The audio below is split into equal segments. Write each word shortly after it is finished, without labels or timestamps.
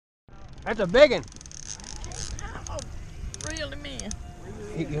That's a big one. Oh, really, man?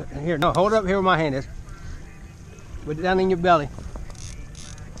 Here, no, hold it up here where my hand is. Put it down in your belly.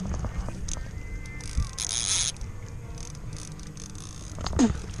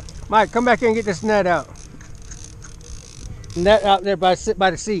 Mike, come back here and get this net out. Net out there by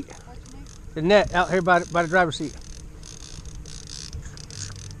the seat. The net out here by the driver's seat.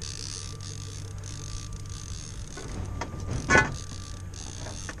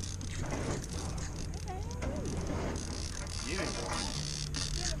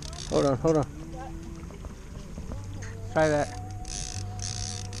 Hold on. Try that.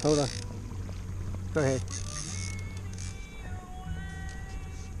 Hold on. Go ahead.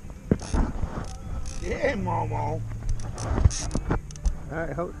 Yeah, Mama. All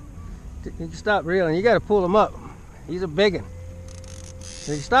right, hold. You can stop reeling. You got to pull him up. He's a big one.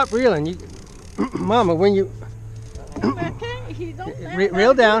 So you stop reeling. You, Mama, when you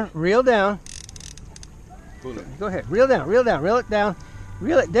reel down. Pull it. Go ahead. Reel down. Reel it down.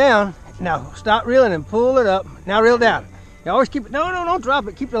 Reel it down. Now stop reeling and pull it up. Now reel down. You always keep it. No, don't drop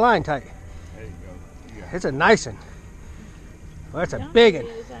it. Keep the line tight. There you go. It's a nice one. Well, that's a big one.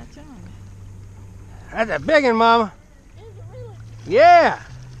 That's a big one, Mama. Yeah.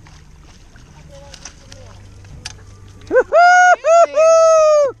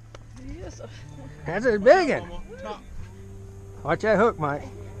 That's a big one. Watch that hook, Mike.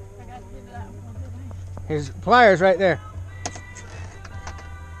 His pliers right there.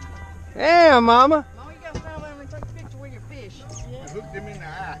 Damn, Mama. Mama, you gotta stand there and take a picture with your fish. Hooked him in the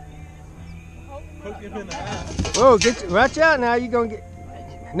eye. Hooked him in the eye. Whoa, watch out now. You're going to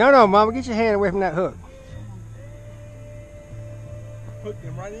get... No, Mama, get your hand away from that hook. Hooked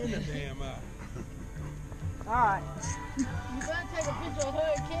him right in the damn eye. All right. You gotta take a picture of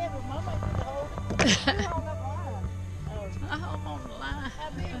her and Ken, but Mama ain't gonna hold it. You hold up the line. Oh. I hold on the line. How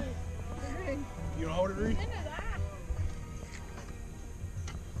big is it? You don't hold it, Reed?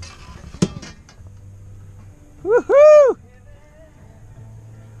 Woohoo!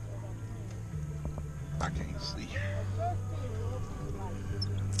 I can't see.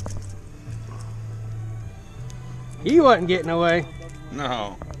 He wasn't getting away.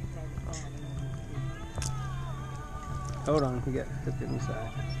 No. Hold on, we got hooked in the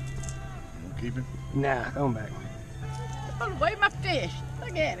side. Keep him? Nah, throw him back. Put away my fish.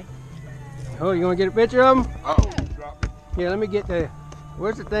 Look at him. Oh, you want to get a picture of him? Oh, drop it. Yeah, let me get the...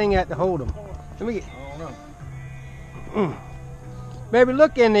 Where's the thing at to hold him? Let me get... I don't know. Baby,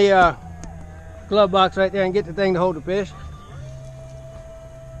 look in the glove box right there and get the thing to hold the fish.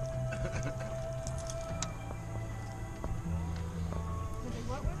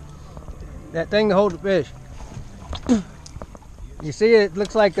 That thing to hold the fish. You see it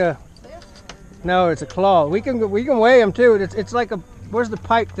looks like a... No, it's a claw. We can weigh them too. It's like a... Where's the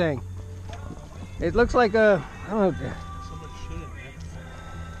pipe thing? It looks like a... I don't know.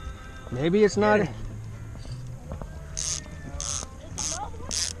 Maybe it's not...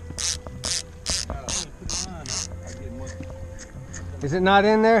 Is it not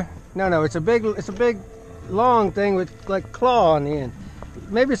in there? No, it's a big long thing with like claw on the end.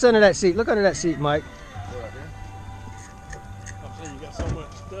 Maybe it's under that seat. Look under that seat, Mike. Right there. I'm saying you got so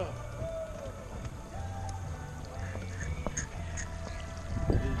much stuff.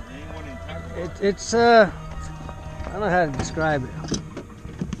 It's I don't know how to describe it.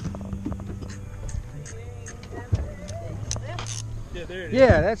 Yeah, there it is.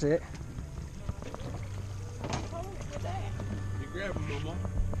 Yeah, that's it. You grab him, Mama.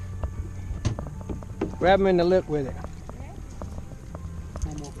 Grab him in the lip with it.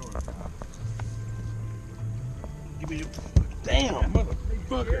 One more going. Give me your... Damn,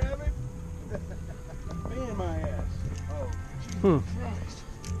 motherfucker. Man, my ass. Oh, Jesus Christ.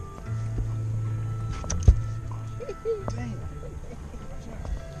 Damn.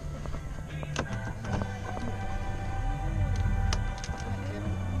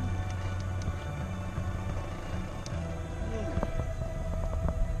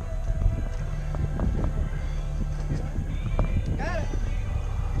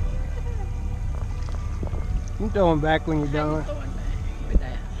 You throw him back when you're done. I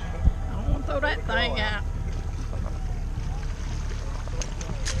don't want to throw that thing out.